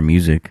 like for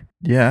music.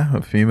 Yeah,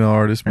 a female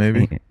artist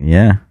maybe.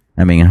 Yeah,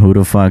 I mean, who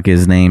the fuck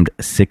is named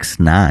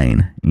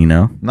 6ix9ine? You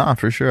know? Nah,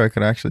 for sure, I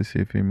could actually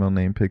see a female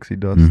named Pixie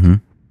Dust. Mm-hmm.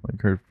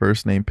 Like her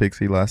first name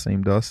Pixie, last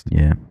name Dust,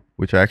 Yeah,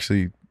 which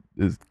actually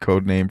is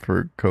code name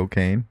for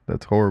cocaine.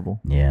 That's horrible.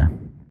 yeah.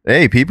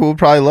 Hey, people would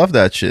probably love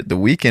that shit. The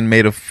Weeknd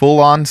made a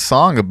full-on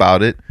song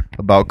about it,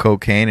 about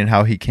cocaine and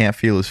how he can't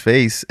feel his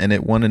face, and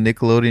it won a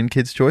Nickelodeon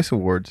Kids' Choice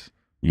Awards.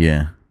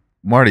 Yeah.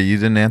 Marty, you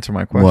didn't answer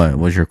my question. What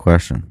was your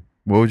question?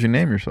 What would you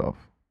name yourself?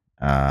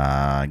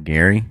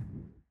 Gary?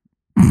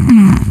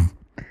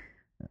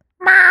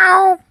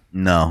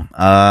 No.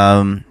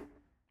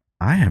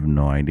 I have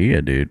no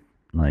idea, dude.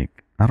 Like,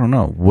 I don't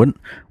know. What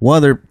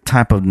other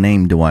type of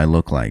name do I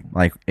look like?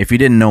 Like, if you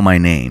didn't know my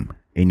name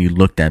and you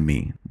looked at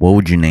me, what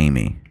would you name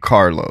me?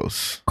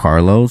 Carlos.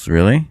 Carlos?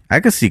 Really? I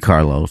could see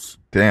Carlos.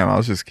 Damn, I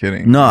was just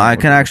kidding. No, I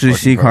can Fucking actually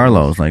see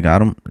Carlos. Like, I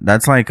don't.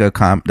 That's like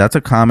that's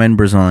a common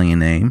Brazilian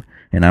name,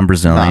 and I'm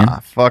Brazilian. Nah,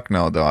 fuck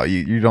no, dog.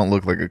 You don't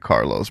look like a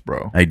Carlos,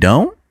 bro. I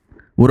don't.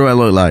 What do I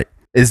look like?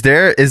 Is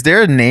there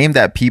a name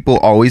that people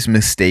always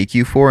mistake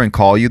you for and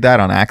call you that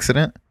on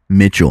accident?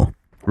 Mitchell.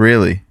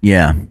 Really?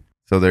 Yeah,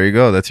 So there you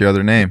go. That's your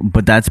other name.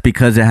 but that's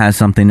because it has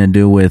something to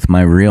do with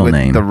my real With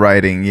name. the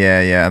writing.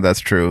 Yeah, that's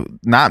true.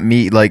 Not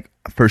me. Like,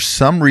 for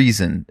some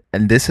reason,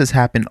 and this has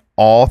happened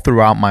all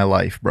throughout my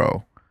life,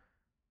 bro,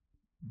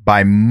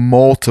 by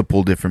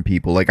multiple different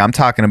people. Like, I'm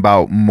talking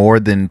about more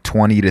than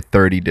 20 to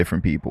 30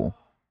 different people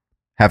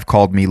have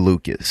called me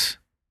Lucas.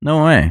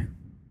 No way.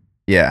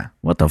 Yeah.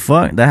 What the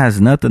fuck? That has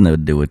nothing to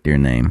do with your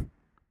name.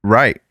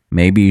 Right.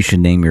 Maybe you should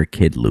name your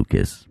kid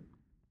Lucas.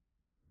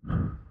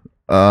 No.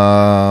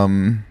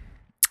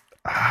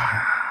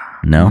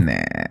 No?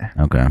 Nah.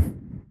 Okay.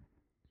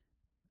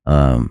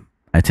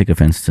 I take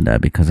offense to that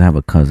because I have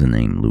a cousin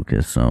named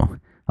Lucas, so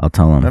I'll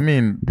tell him I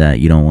mean, that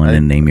you don't want I-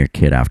 to name your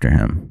kid after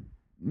him.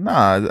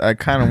 Nah, I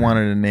kind of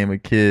wanted to name a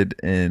kid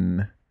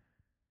in.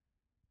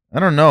 I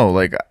don't know.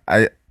 Like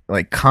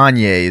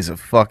Kanye is a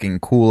fucking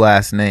cool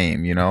ass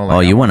name. You know. Like, Oh,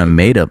 you want a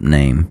made up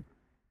name?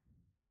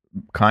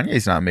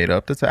 Kanye's not made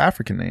up. That's an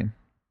African name.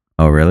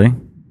 Oh, really?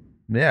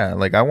 Yeah.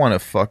 Like I want a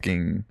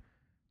fucking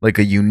like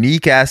a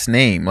unique ass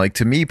name. Like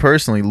to me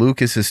personally,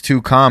 Lucas is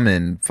too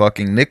common.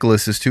 Fucking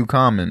Nicholas is too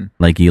common.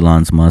 Like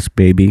Elon's Musk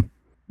baby?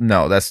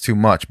 No, that's too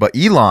much. But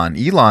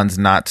Elon's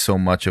not so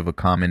much of a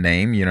common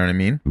name. You know what I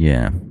mean?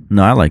 Yeah.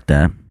 No, I like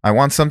that. I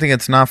want something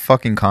that's not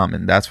fucking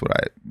common. That's what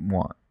I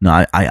want.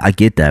 No, I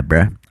get that,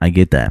 bruh. I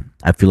get that.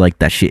 I feel like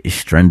that shit is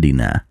trendy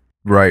now.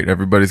 Right.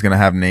 Everybody's going to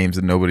have names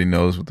that nobody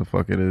knows what the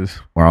fuck it is.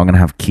 We're all going to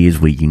have kids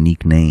with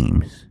unique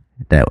names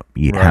that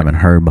you Right. haven't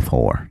heard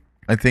before.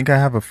 I think I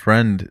have a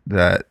friend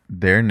that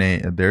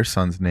their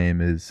son's name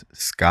is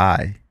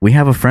Sky. We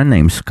have a friend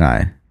named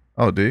Sky.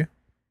 Oh, do you?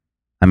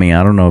 I mean,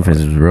 I don't know if it's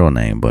his real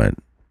name, but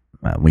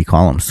we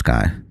call him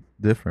Sky.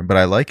 Different, but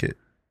I like it.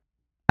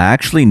 I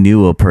actually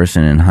knew a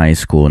person in high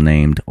school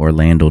named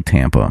Orlando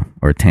Tampa,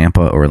 or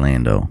Tampa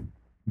Orlando.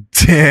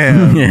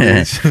 Damn.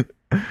 Yeah. Bitch.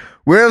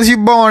 Where was you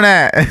born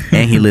at?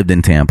 And he lived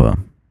in Tampa.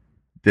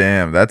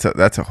 Damn, that's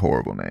a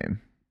horrible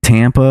name.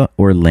 Tampa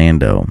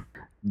Orlando.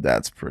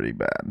 That's pretty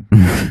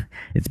bad.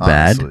 It's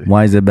bad? Honestly.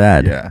 Why is it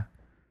bad? Yeah.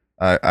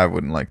 I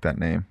wouldn't like that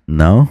name.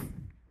 No?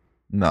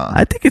 No.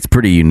 I think it's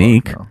pretty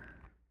unique. No.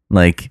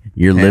 Like,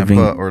 you're Tampa, living...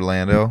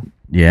 Orlando?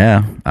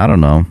 Yeah, I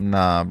don't know.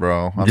 Nah,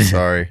 bro. I'm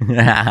sorry.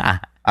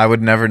 I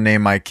would never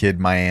name my kid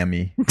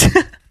Miami. You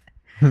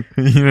know what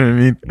I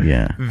mean?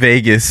 Yeah,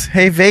 Vegas.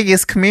 Hey,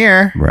 Vegas, come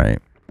here. right.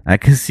 I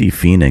could see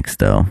Phoenix,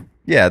 though.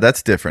 Yeah,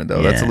 that's different,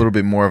 though. That's a Yeah. little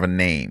bit more of a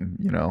name,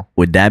 you know?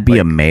 Would that be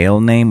a Like- male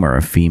name or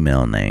a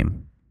female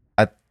name?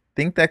 I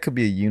think that could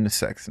be a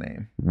unisex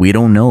name. We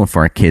don't know if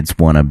our kids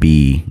want to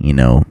be,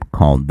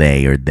 called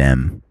they or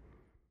them.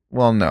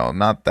 Well, no,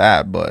 not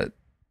that, but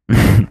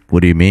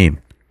What do you mean?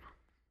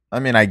 I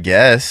mean, I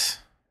guess,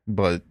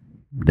 but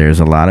There's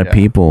a lot of Yeah.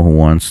 people who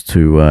wants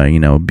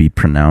to, be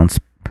pronounced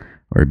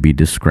or be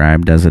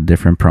described as a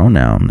different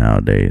pronoun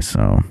nowadays.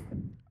 So,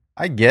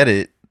 I get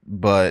it,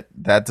 but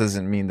that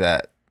doesn't mean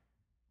that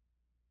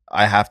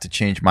I have to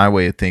change my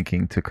way of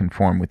thinking to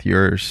conform with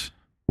yours.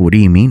 what do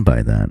you mean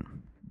by that?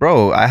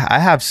 Bro, I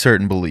have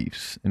certain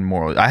beliefs and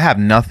morals. I have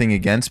nothing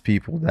against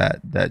people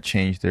that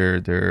change their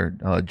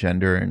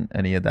gender and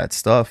any of that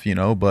stuff,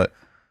 but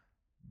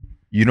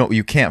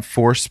you can't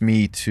force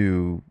me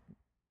to,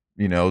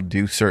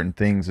 do certain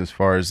things as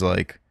far as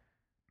like,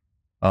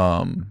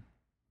 I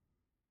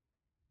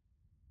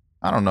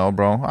don't know,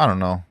 bro. I don't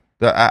know.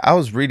 I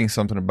was reading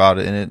something about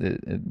it, and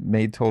it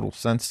made total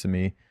sense to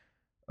me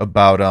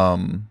about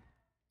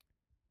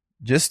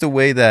just the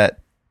way that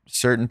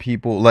certain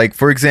people, like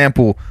for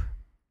example,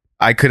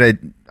 I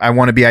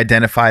want to be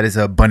identified as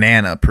a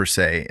banana per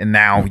se, and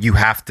now you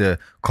have to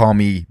call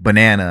me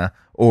banana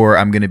or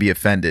I'm going to be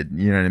offended.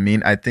 You know what I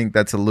mean? I think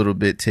that's a little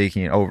bit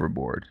taking it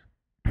overboard.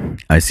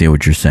 I see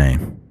what you're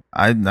saying.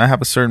 I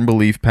have a certain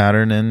belief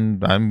pattern,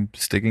 and I'm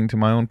sticking to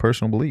my own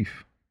personal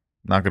belief.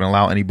 Not going to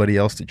allow anybody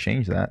else to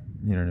change that.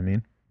 You know what I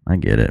mean? I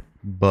get it.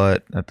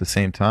 But at the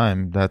same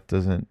time, that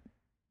doesn't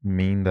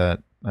mean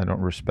that I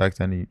don't respect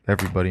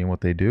everybody and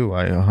what they do.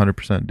 I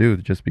 100% do.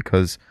 Just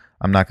because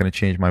I'm not going to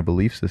change my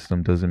belief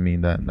system doesn't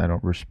mean that I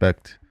don't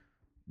respect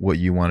what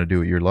you want to do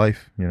with your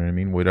life. You know what I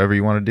mean? Whatever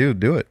you want to do,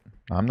 do it.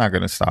 I'm not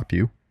going to stop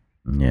you.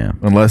 Yeah.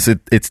 Unless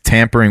it's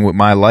tampering with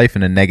my life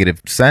in a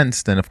negative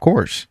sense, then of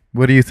course.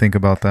 What do you think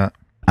about that?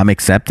 I'm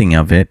accepting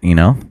of it,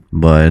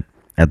 but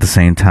at the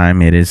same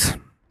time, it is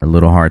a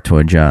little hard to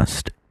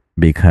adjust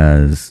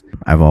because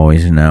I've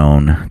always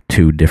known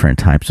two different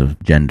types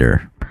of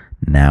gender.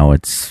 Now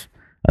it's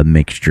a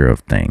mixture of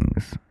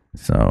things.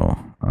 So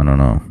I don't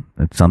know.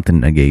 It's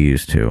something to get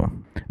used to.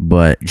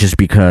 But just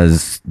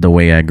because the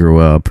way I grew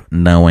up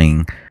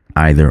knowing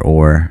either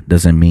or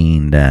doesn't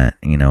mean that,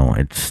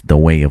 it's the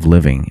way of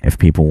living. If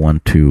people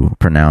want to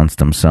pronounce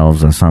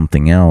themselves as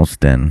something else,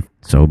 then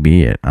so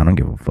be it. I don't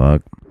give a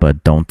fuck.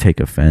 But don't take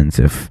offense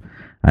if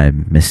I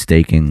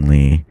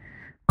mistakenly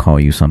call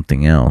you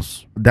something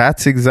else.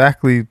 That's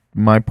exactly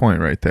my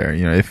point right there.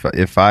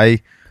 If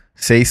I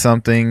say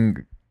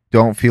something,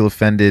 don't feel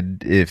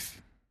offended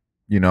if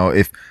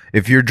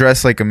you're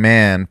dressed like a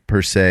man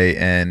per se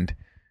and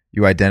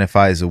you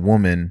identify as a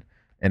woman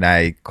and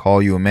I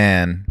call you a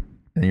man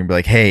and you're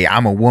like, hey,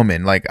 I'm a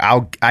woman. Like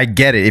I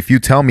get it. If you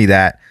tell me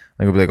that,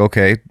 I'll be like,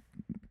 okay,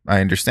 I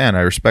understand.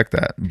 I respect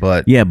that.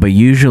 But Yeah, but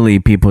usually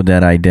people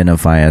that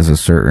identify as a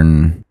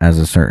certain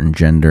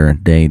gender,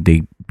 they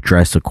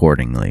dress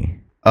accordingly.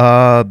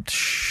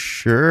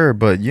 Sure,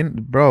 but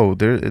bro,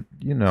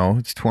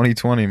 it's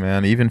 2020,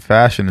 man. Even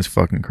fashion is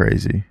fucking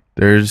crazy.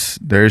 There's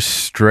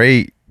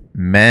straight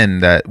men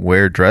that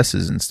wear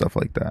dresses and stuff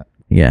like that.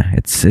 Yeah,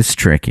 it's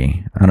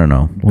tricky. I don't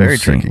know. Very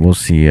see. tricky. We'll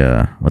see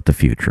what the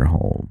future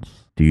holds.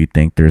 Do you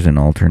think there's an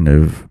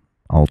alternative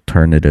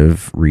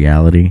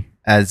reality?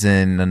 As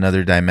in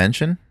another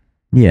dimension?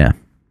 Yeah,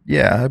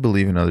 Yeah, I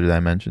believe in other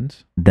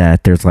dimensions.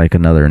 that there's like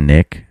another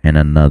Nick in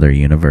another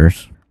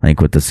universe,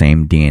 like with the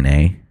same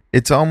DNA.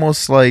 it's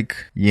almost like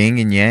yin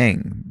and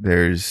yang.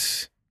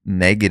 There's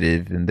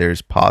negative and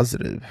there's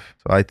positive.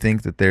 So I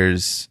think that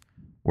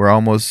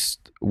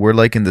we're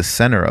like in the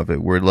center of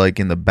it. We're like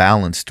in the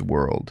balanced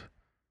world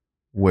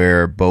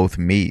where both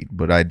meet,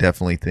 but I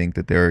definitely think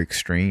that there are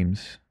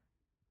extremes.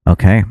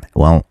 Okay.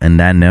 Well, in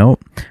that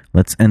note,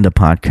 let's end the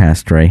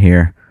podcast right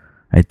here.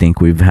 I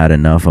think we've had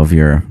enough of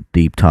your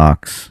deep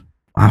talks.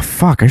 Ah,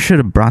 fuck. I should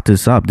have brought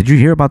this up. Did you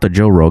hear about the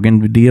Joe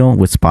Rogan deal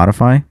with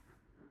Spotify?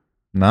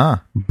 Nah.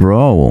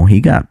 Bro,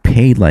 he got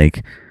paid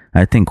like,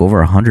 I think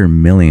over $100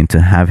 million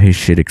to have his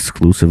shit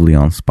exclusively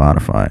on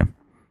Spotify.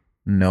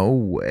 No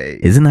way.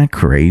 Isn't that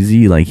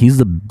crazy? Like, he's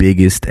the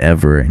biggest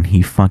ever, and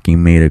he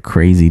fucking made a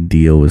crazy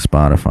deal with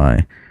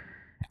Spotify.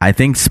 I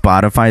think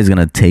Spotify is going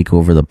to take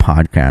over the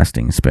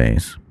podcasting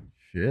space.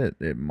 Shit,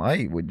 it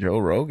might with Joe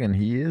Rogan.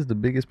 He is the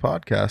biggest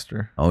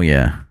podcaster. Oh,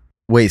 yeah.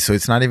 Wait, so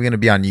it's not even going to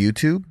be on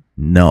YouTube?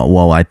 No,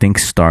 well, I think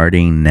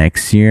starting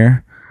next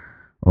year,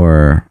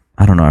 or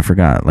I don't know, I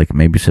forgot, like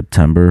maybe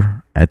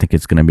September, I think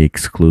it's going to be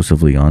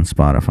exclusively on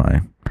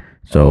Spotify.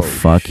 So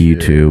fuck shit.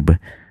 YouTube,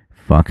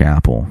 fuck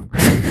Apple.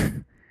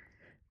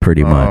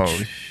 Pretty much.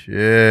 Oh,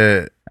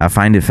 shit. I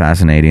find it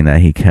fascinating that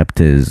he kept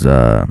his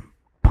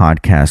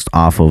podcast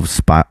off of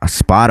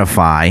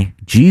Spotify.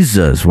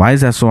 Jesus, why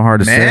is that so hard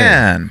to say?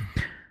 Man.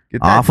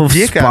 Off of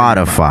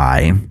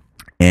Spotify,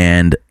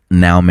 and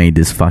now made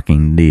this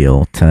fucking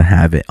deal to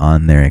have it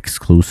on there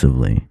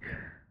exclusively.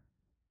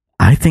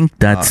 I think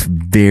that's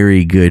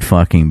very good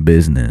fucking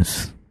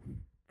business.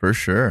 For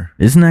sure.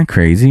 Isn't that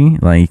crazy?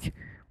 Like,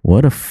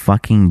 what a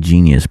fucking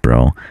genius,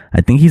 bro.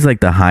 I think he's like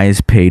the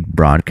highest paid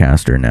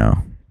broadcaster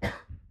now.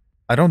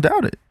 I don't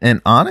doubt it.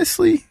 And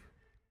honestly,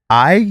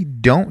 I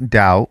don't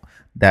doubt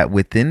that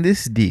within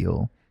this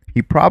deal,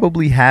 he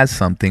probably has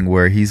something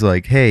where he's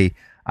like, hey,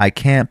 I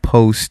can't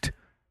post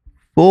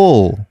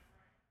full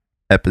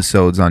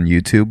episodes on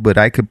YouTube, but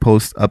I could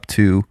post up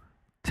to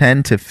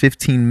 10 to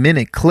 15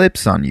 minute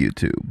clips on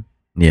YouTube.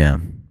 Yeah.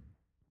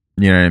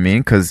 You know what I mean?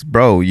 Because,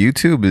 bro,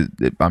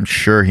 YouTube, I'm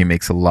sure he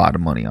makes a lot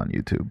of money on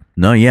YouTube.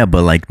 No, yeah,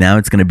 but like now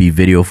it's going to be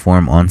video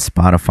form on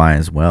Spotify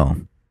as well.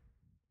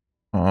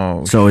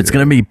 Oh, so shit. It's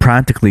going to be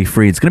practically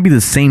free. It's going to be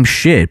the same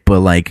shit, but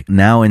like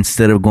now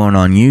instead of going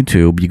on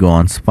YouTube, you go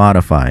on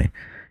Spotify,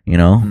 you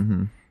know?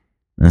 Mm-hmm.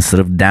 Instead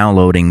of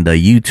downloading the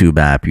YouTube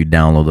app, you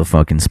download the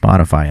fucking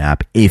Spotify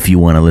app if you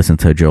want to listen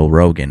to Joe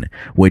Rogan,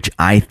 which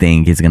I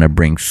think is going to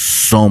bring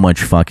so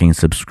much fucking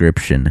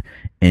subscription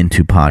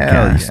into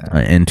podcast,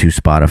 into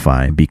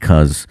Spotify,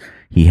 because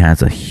he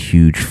has a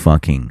huge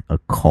fucking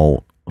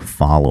occult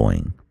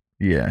following.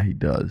 Yeah, he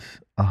does.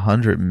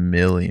 100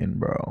 million,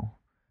 bro.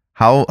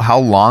 How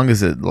long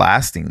is it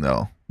lasting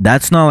though?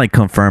 That's not like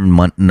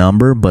confirmed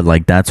number, but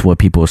like that's what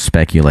people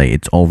speculate.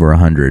 It's over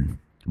 100,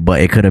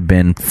 but it could have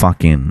been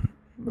fucking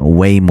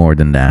way more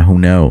than that. Who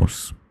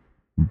knows?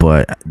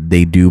 But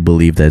they do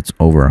believe that it's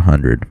over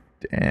 100.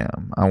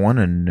 Damn, I want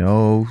to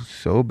know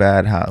so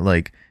bad how,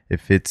 like,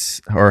 if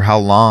it's, or how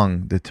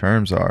long the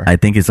terms are. I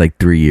think it's like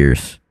 3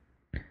 years.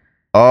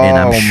 Oh, and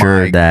I'm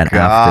sure that God.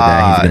 after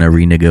that he's gonna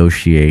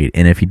renegotiate,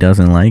 and if he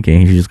doesn't like it,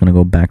 he's just gonna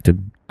go back to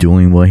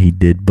doing what he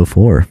did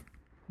before.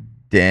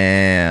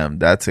 Damn,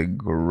 that's a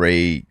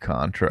great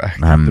contract.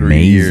 Amazing.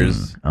 3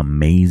 years.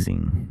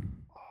 Amazing.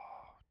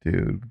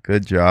 Dude,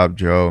 good job,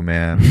 Joe,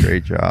 man.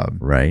 Great job.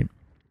 Right.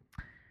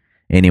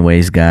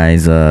 Anyways,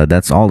 guys,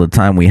 that's all the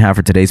time we have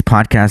for today's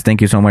podcast. Thank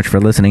you so much for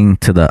listening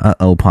to the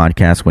Uh-Oh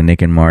Podcast with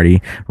Nick and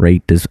Marty.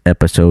 Rate this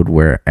episode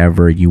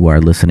wherever you are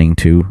listening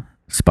to,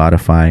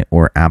 Spotify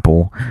or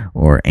Apple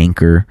or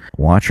Anchor.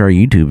 Watch our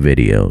YouTube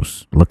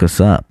videos. Look us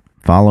up.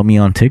 Follow me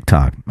on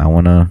TikTok. I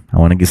wanna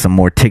get some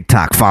more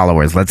TikTok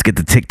followers. Let's get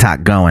the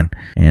TikTok going.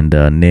 And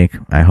Nick,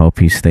 I hope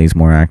he stays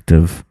more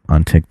active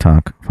on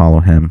TikTok.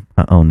 Follow him.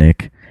 Uh-oh,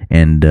 Nick.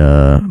 And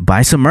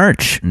buy some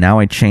merch. Now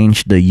I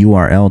changed the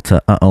URL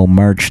to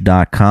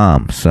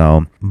uh-oh-merch.com.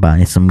 So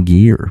buy some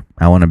gear.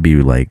 I want to be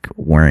like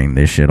wearing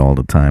this shit all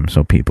the time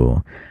so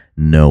people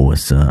know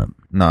what's up.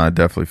 No, I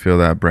definitely feel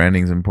that.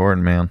 Branding's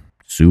important, man.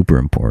 Super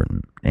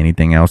important.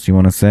 Anything else you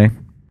want to say?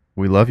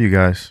 We love you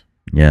guys.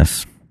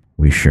 Yes,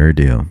 we sure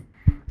do.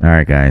 All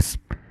right, guys.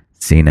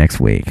 See you next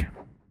week.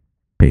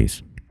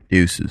 Peace.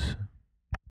 Deuces.